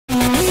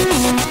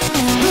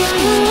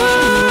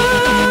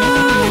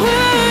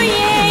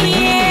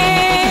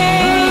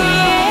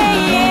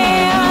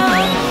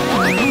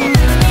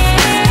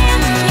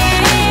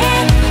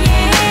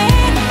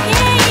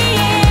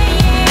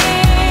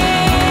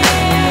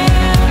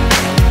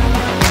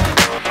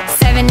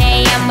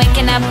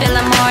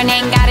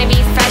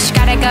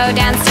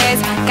downstairs.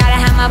 Gotta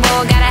have my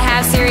bowl, gotta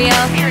have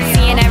cereal.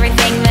 Seeing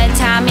everything, the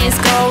time is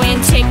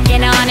going,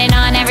 ticking on and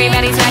on.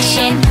 Everybody's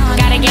rushing.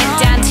 Gotta get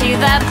down to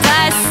the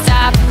bus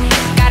stop.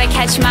 Gotta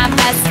catch my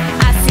bus.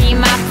 I see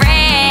my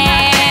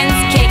friends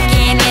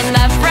kicking in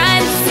the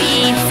front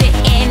seat,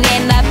 sitting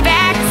in the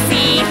back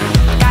seat.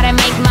 Gotta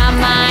make my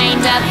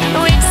mind up.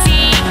 Which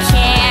seat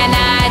can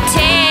I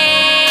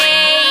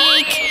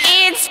take?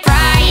 It's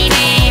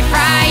Friday,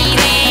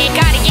 Friday.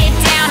 Gotta get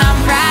down on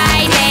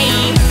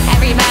Friday.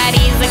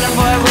 Everybody's looking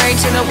forward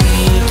to the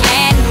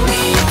weekend,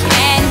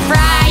 weekend.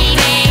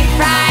 Friday,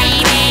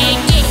 Friday.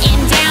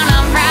 Getting down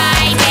on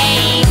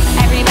Friday.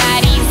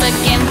 Everybody's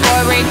looking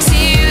forward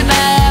to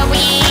the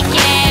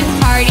weekend.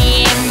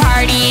 Partying,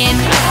 partying,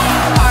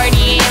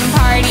 partying,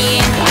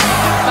 partying.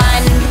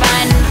 Fun,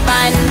 fun,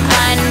 fun,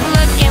 fun.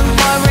 Looking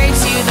forward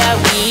to the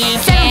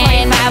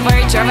weekend. 7:45,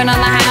 we're driving on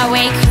the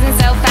highway, cruising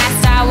so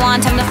fast I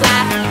want time to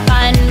fly.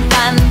 Fun,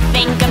 fun,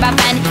 think about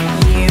fun.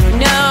 You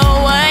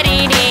know what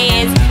it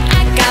is.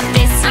 I got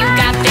this, you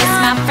got this.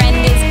 My friend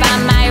is by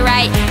my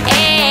right.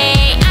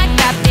 Hey, I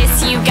got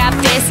this, you got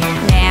this.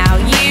 Now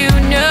you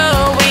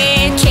know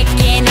it.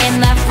 Kicking in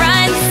the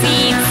front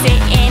seat,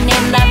 sitting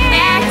in the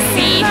back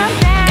seat.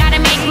 Gotta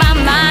make my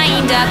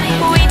mind up.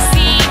 Which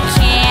seat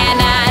can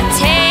I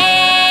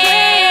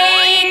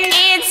take?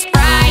 It's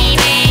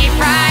Friday,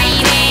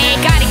 Friday.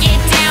 Gotta get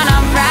down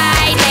on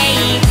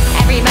Friday.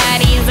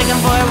 Everybody's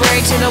looking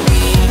forward to the weekend.